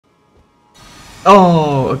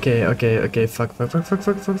Oh, okay, okay, okay. Fuck, fuck, fuck, fuck,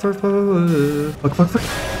 fuck, fuck, fuck, fuck, fuck, fuck,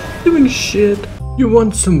 fuck. Doing shit. You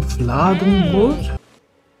want some Fladenbrot?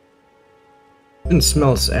 It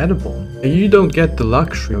smells edible. You don't get the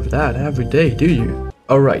luxury of that every day, do you?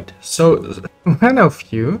 Alright, so one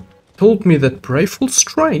of you told me that Braveful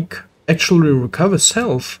Strike actually recovers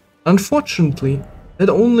health. Unfortunately, that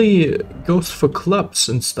only goes for clubs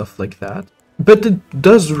and stuff like that. But it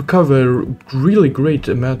does recover a really great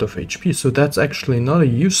amount of HP, so that's actually not a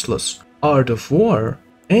useless art of war.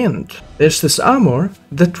 And there's this armor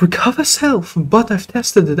that recovers health, but I've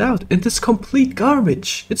tested it out and it's complete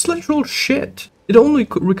garbage. It's literal shit. It only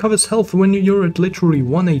recovers health when you're at literally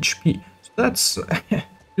 1 HP. So that's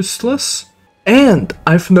useless. And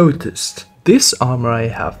I've noticed this armor I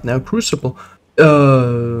have now, Crucible,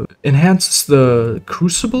 enhances the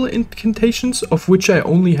Crucible incantations, of which I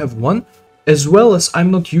only have one. As well as I'm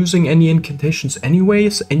not using any incantations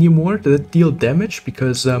anyways anymore that deal damage,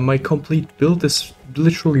 because my complete build is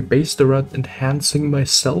literally based around enhancing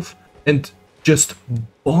myself and just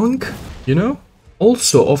bonk, you know?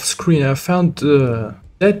 Also off screen I found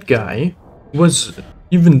that guy was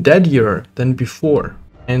even deadier than before,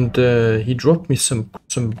 and he dropped me some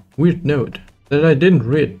weird note that I didn't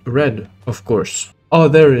read, of course. Oh,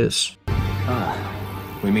 there it is. Ah,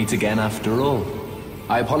 we meet again after all.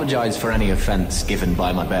 I apologize for any offense given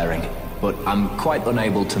by my bearing, but I'm quite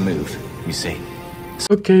unable to move, you see.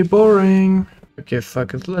 Okay, boring. Okay,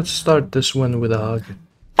 fuck it. Let's start this one with a hug.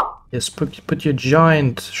 Yes, put your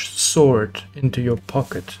giant sword into your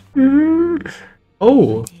pocket.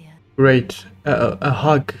 Oh, great. A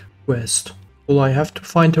hug quest. Will I have to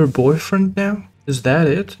find her boyfriend now? Is that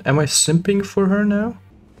it? Am I simping for her now?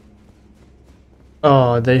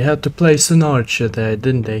 Oh, they had to place an archer there,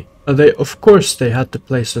 didn't they? Of course they had to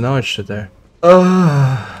place an archer there.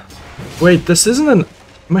 Wait, this isn't an...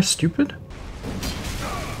 Am I stupid?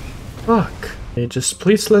 Fuck. Okay, just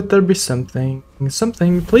please let there be something.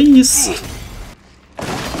 Something, please!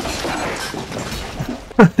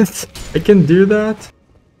 I can do that?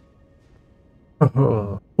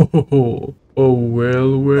 Oh,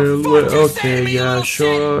 well. Okay, yeah,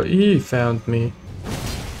 sure. He found me.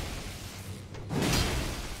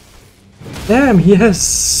 Damn, he has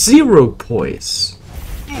 0 poise.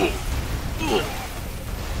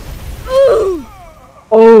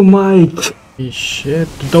 Oh my shit.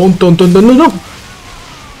 Don't, no.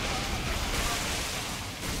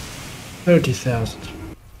 30,000.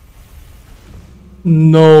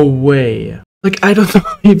 No way. Like, I don't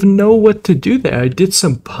even know what to do there. I did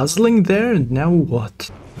some puzzling there, and now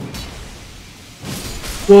what?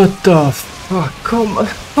 What the fuck? Come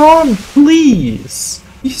on, please!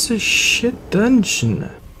 Piece of shit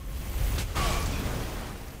dungeon.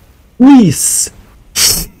 Please!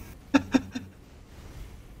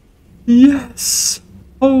 Yes!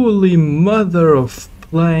 Holy mother of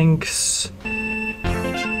planks.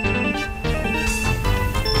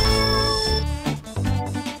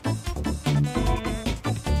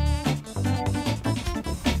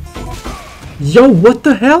 Yo, what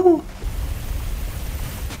the hell?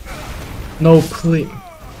 No, please.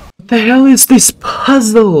 What the hell is this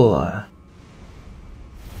puzzle?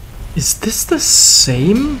 Is this the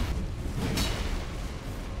same?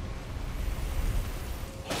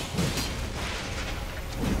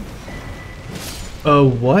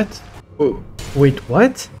 What? Oh, wait,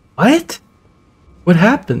 what? What? What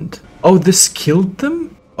happened? Oh, this killed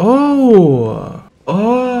them? Oh!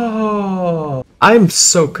 Oh! I'm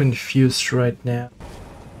so confused right now.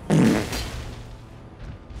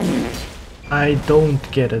 I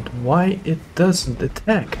don't get it. Why it doesn't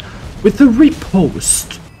attack with the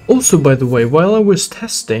repost. Also, by the way, while I was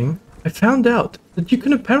testing, I found out that you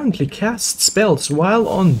can apparently cast spells while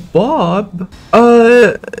on Bob.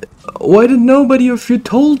 Why did nobody of you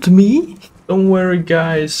told me? Don't worry,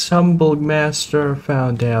 guys. Humble Master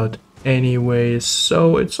found out anyways,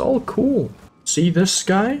 so it's all cool. See this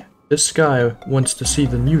guy? This guy wants to see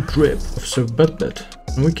the new drip of Sir Butnet,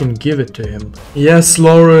 and we can give it to him. Yes,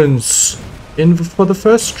 Lawrence! In for the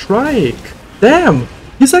first strike! Damn!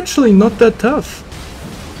 He's actually not that tough.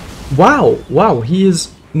 Wow, he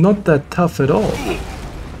is not that tough at all.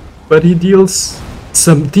 But he deals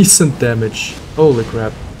some decent damage. Holy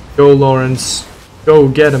crap. Go, Lawrence. Go,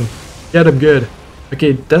 get him. Get him good.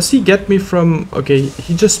 Okay, does he get me from... Okay,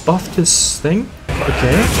 he just buffed his thing?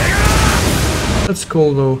 Okay. That's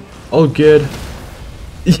cool though. All good.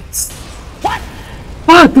 Yes. What?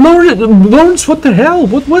 Fuck, Lawrence, what the hell?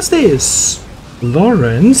 What was this?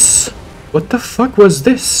 Lawrence? What the fuck was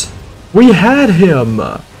this? We had him!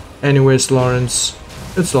 Anyways, Lawrence,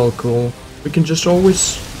 it's all cool. We can just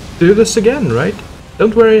always do this again, right?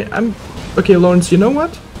 Don't worry, I'm Okay, Lawrence, you know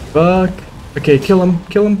what? Fuck. Okay, kill him,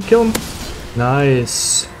 kill him, kill him.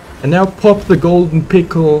 Nice. And now pop the golden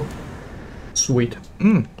pickle. Sweet.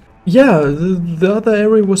 Yeah, the other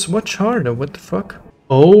area was much harder. What the fuck?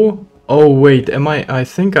 Oh, wait. I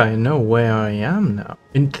think I know where I am now.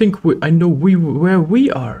 I know where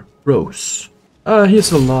we are. Rose.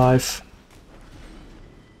 He's alive.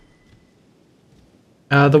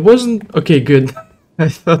 There wasn't. Okay, good. I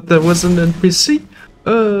thought there was an NPC.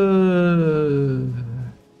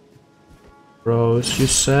 Rose, you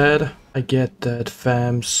said. I get that,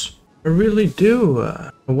 fams. I really do.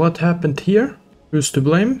 What happened here? Who's to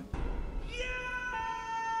blame?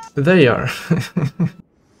 They are.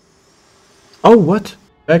 Oh, what?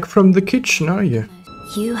 Back from the kitchen, are you?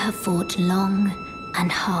 You have fought long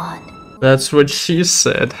and hard. That's what she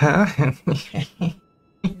said, huh?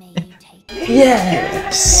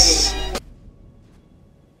 Yes!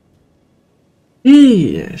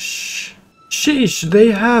 Yeesh. Sheesh,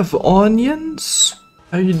 they have onions?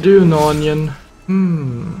 How you doing, onion?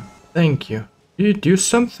 Thank you. Do you do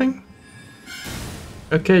something?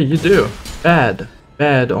 Okay, you do. Bad.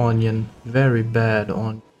 Bad onion. Very bad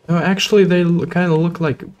onion. No, actually they kind of look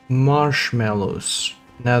like marshmallows,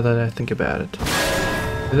 now that I think about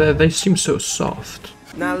it. They seem so soft.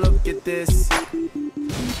 Now look at this.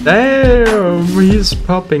 Damn, he's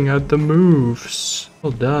popping out the moves.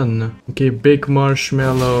 Well done. Okay, big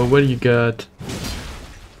marshmallow, what do you got?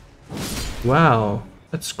 Wow,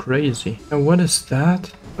 that's crazy. And what is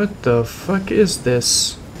that? What the fuck is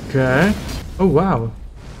this? Okay. Oh wow.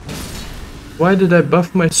 Why did I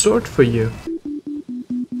buff my sword for you?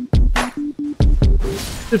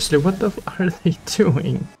 Seriously, what the f are they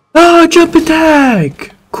doing? Ah, jump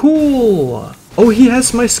attack! Cool! Oh, he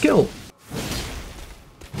has my skill.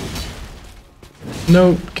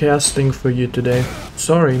 No casting for you today.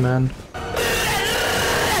 Sorry, man.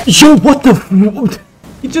 Yo, what the f—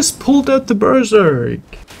 he just pulled out the berserk.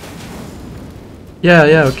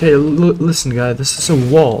 Yeah, okay, listen, guy, this is a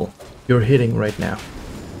wall you're hitting right now.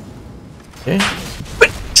 Okay?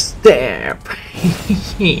 Stab!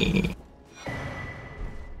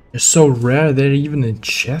 They're so rare, they're even in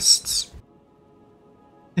chests.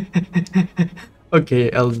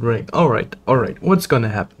 Okay, Elden Ring. Alright, what's gonna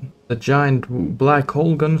happen? The giant black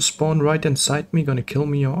hole gonna spawn right inside me, gonna kill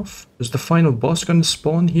me off? Is the final boss gonna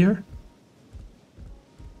spawn here?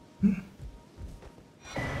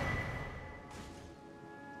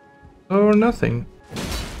 Or nothing.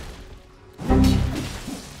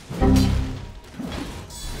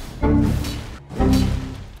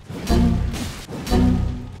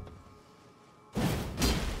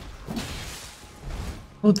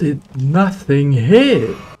 How did nothing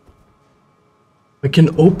hit? I can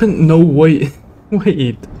open— no, wait.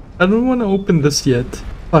 Wait. I don't want to open this yet.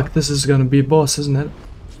 Fuck, this is gonna be a boss, isn't it?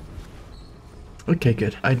 Okay,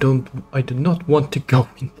 good. I did not want to go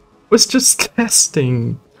in. Was just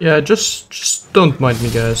testing. Yeah, just don't mind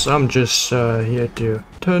me, guys. I'm just here to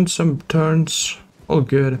turn some turns. All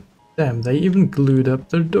good. Damn, they even glued up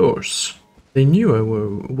their doors. They knew I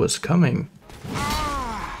was coming.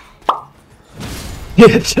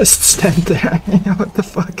 Yeah, just stand there. What the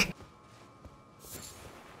fuck?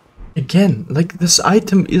 Again, like, this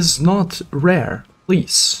item is not rare.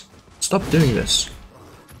 Please, stop doing this.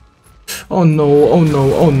 Oh no, oh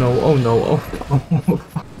no, oh no, oh no, oh no.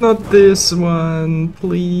 Not this one,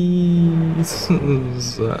 please.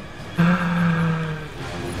 Oh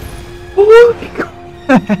my god.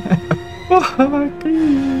 Fuck.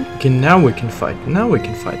 Okay, now we can fight. Now we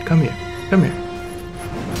can fight. Come here. Come here.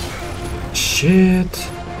 Shit.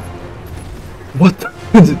 What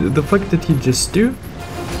the fuck did he just do?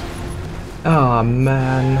 Ah,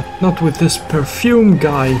 man. Not with this perfume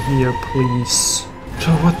guy here, please.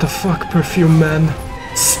 So what the fuck, perfume man?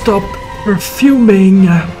 Stop perfuming!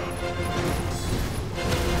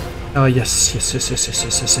 Oh, yes.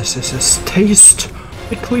 Taste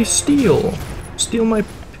pickly steel. Steal my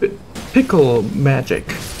pickle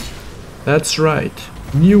magic. That's right.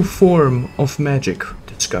 New form of magic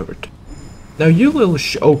discovered. Now you little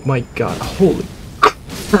oh my god, holy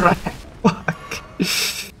crap. Fuck.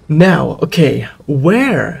 Now, okay,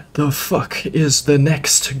 where the fuck is the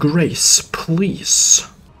next grace, please?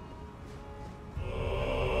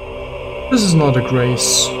 This is not a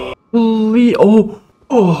grace. Please.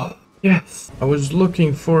 Oh, yes. I was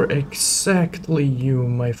looking for exactly you,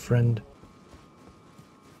 my friend.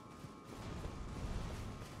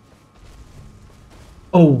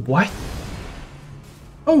 Oh, what?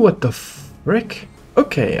 Oh, what the frick?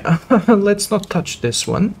 Okay, let's not touch this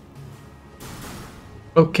one.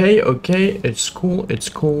 Okay, it's cool,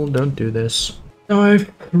 don't do this. Now I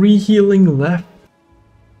have 3 healing left.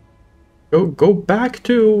 Go back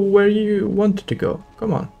to where you wanted to go.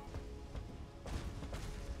 Come on.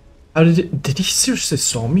 How did he seriously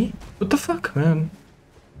saw me? What the fuck, man?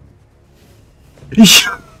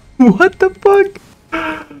 What the fuck?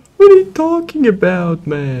 What are you talking about,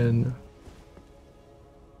 man?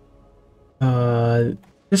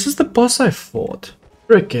 This is the boss I fought.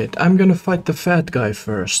 Frick it, I'm gonna fight the fat guy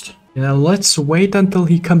first. Now let's wait until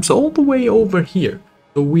he comes all the way over here,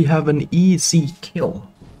 so we have an easy kill.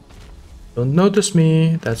 Don't notice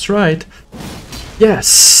me, that's right.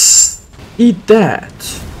 Yes! Eat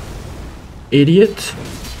that! Idiot.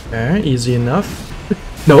 Okay, easy enough.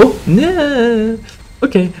 No! Nah!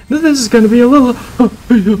 Okay, this is gonna be a little...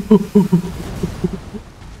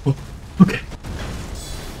 Okay.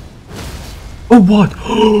 Oh, what?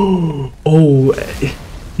 Oh,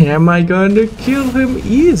 am I gonna kill him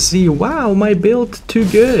easy? Wow, my build too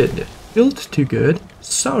good. Build too good?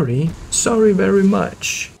 Sorry. Sorry very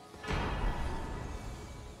much.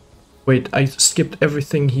 Wait, I skipped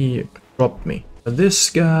everything he dropped me. This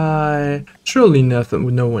guy... Surely nothing,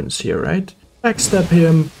 no one's here, right? Backstab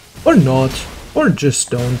him, or not, or just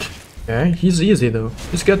don't. Okay, he's easy though.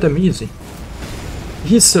 He's got them easy.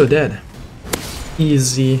 He's so dead.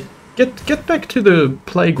 Easy. Get back to the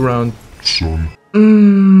playground, son.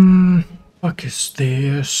 Fuck is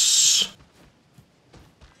this?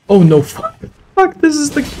 Oh no, fuck, this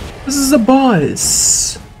is a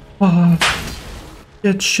boss.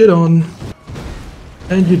 Get shit on.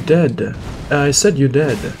 And you're dead. I said you're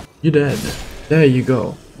dead. You're dead. There you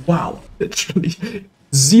go. Wow, literally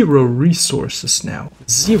 0 resources now.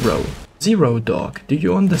 0. 0, dog. Do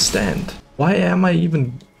you understand? Why am I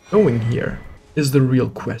even going here? Is the real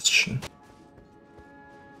question.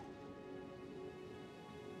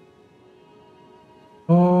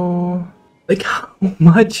 Oh, like how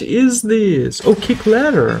much is this? Oh, kick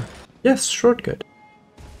ladder. Yes, shortcut.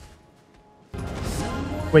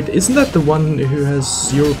 Wait, isn't that the one who has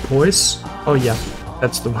 0 poise? Oh yeah,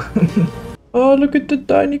 that's the one. Oh, look at the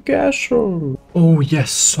tiny castle. Oh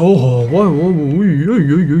yes. Oh, whoa,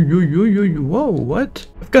 what?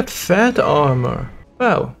 I've got fat armor.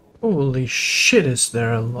 Wow. Holy shit, is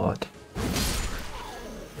there a lot?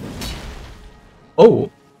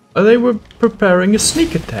 Oh, they were preparing a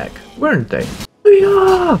sneak attack, weren't they?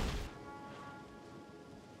 Yeah.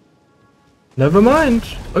 Never mind.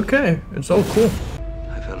 Okay, it's all cool.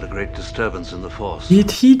 I felt a great disturbance in the force.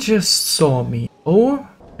 Did he just saw me? Oh,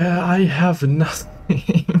 I have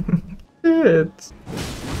nothing. Shit.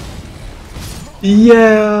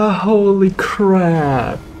 Yeah, holy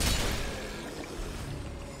crap.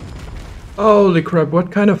 Holy crap, what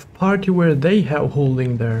kind of party were they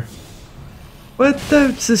holding there? What the...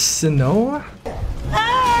 no?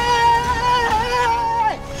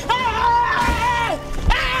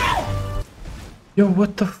 Yo,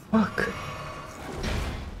 what the fuck?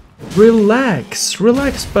 Relax,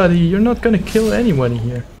 relax buddy, you're not gonna kill anyone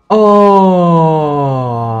here. Oh,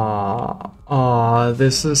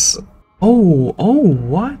 this is... Oh,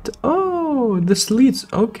 what? Oh, this leads...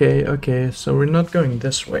 Okay, so we're not going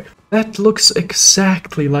this way. That looks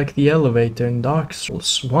exactly like the elevator in Dark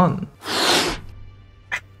Souls 1.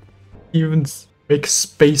 Even makes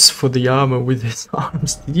space for the armor with his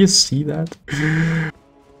arms. Did you see that?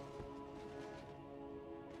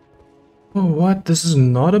 Oh, what? This is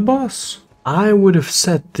not a boss? I would have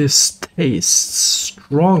said this tastes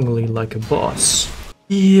strongly like a boss.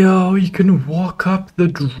 Yo, you can walk up the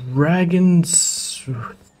dragon's...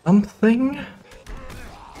 something?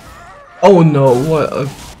 Oh no, what?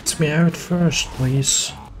 Get me out first,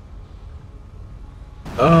 please.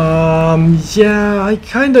 Yeah, I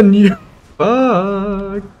kinda knew.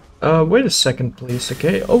 Fuck. Wait a second, please,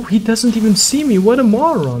 okay? Oh, he doesn't even see me. What a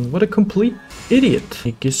moron. What a complete idiot.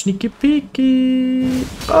 Sneaky, sneaky, peeky.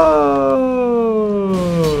 Oh.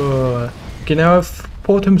 Okay, now I've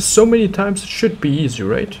fought him so many times, it should be easy,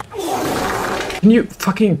 right? Can you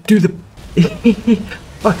fucking do the...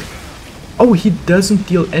 Fuck. Oh, he doesn't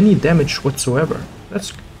deal any damage whatsoever.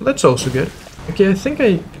 That's also good. Okay, I think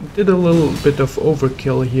I did a little bit of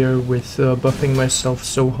overkill here with buffing myself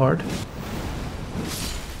so hard.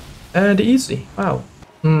 And easy. Wow.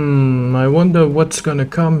 I wonder what's gonna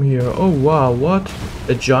come here. Oh wow, what?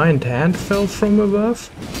 A giant hand fell from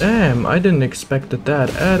above? Damn, I didn't expect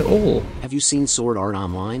that at all. Have you seen Sword Art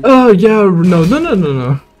Online? Oh yeah, no.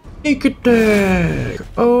 Sneak attack!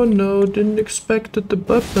 Oh no, didn't expect the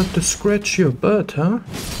butler to scratch your butt, huh?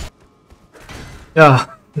 Yeah.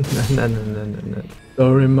 No.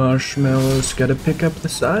 Sorry, marshmallows, gotta pick up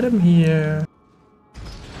this item here.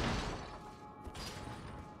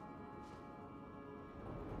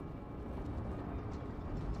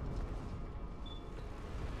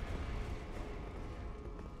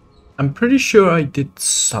 I'm pretty sure I did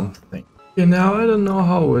something. Okay, now I don't know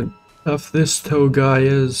how tough this toe guy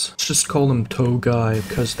is. Let's just call him toe guy,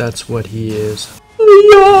 because that's what he is.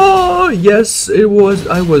 Yeah! Yes, it was.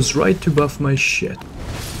 I was right to buff my shit.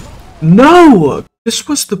 No! This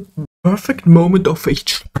was the perfect moment of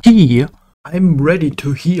HP. I'm ready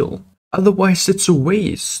to heal. Otherwise, it's a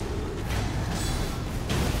waste.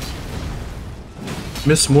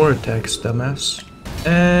 Miss more attacks, dumbass.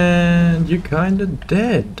 And you're kinda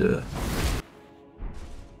dead.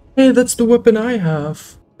 Hey, that's the weapon I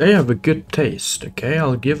have. They have a good taste, okay?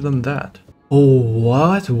 I'll give them that. Oh,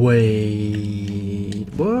 what? Wait.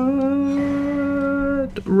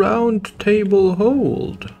 What? Round table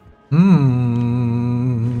hold.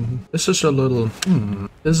 This is a little...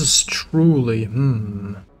 This is truly...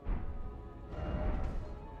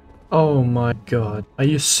 Oh my god. Are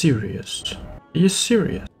you serious? Are you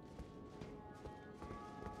serious?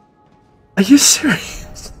 Are you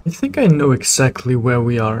serious? I think I know exactly where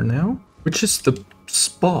we are now. Which is the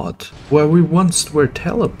spot where we once were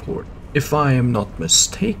teleported. If I am not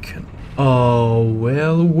mistaken. Oh,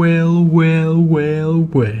 well.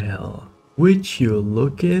 Would you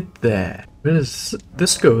look at that? Where does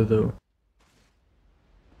this go, though?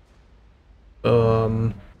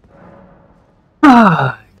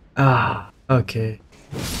 Okay.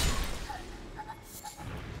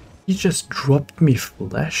 He just dropped me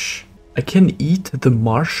flesh. I can eat the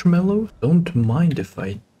marshmallow? Don't mind if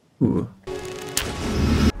I do.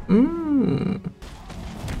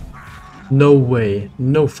 No way.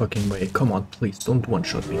 No fucking way. Come on, please. Don't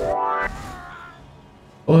one-shot me.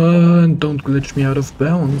 And don't glitch me out of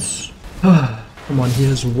bounds. Come on, he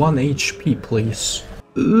has 1 HP, please.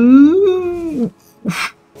 The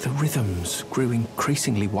rhythms grew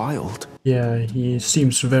increasingly wild. Yeah, he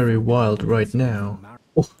seems very wild right now.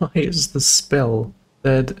 Why is the spell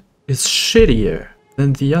that is shittier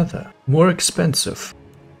than the other more expensive?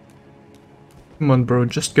 Come on, bro,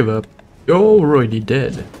 just give up. You're already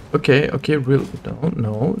dead. Okay, real.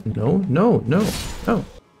 No.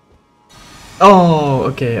 Oh,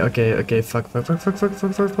 okay. Fuck.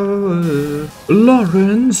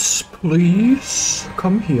 Lawrence, please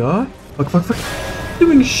come here. Fuck.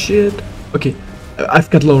 Doing shit. Okay,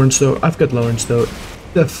 I've got Lawrence though.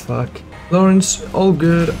 The fuck. Lawrence, all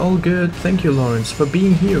good. Thank you, Lawrence, for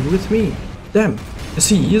being here with me. Damn. Is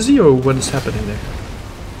he easy or what is happening there?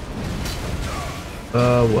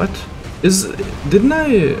 What? Didn't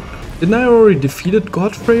I already defeated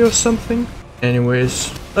Godfrey or something?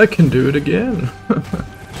 Anyways, I can do it again.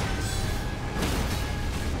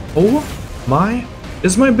 Oh my,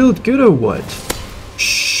 is my build good or what?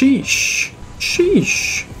 Sheesh.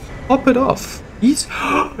 Pop it off.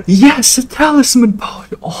 Yes, a talisman power.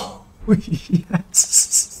 Oh,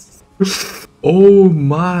 yes. Oh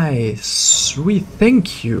my, sweet.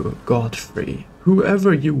 Thank you, Godfrey.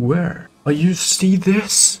 Whoever you were. Oh, you see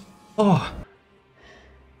this? Oh.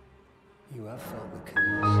 You have felt the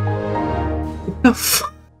What the f?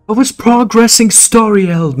 I was progressing story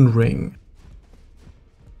Elden Ring.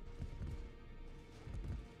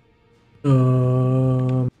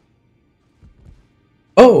 Oh.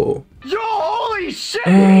 Yo, holy shit!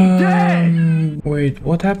 Dead! Wait,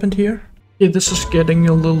 what happened here? Yeah, this is getting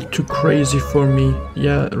a little too crazy for me.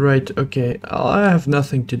 Yeah, right, okay. I have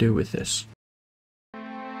nothing to do with this.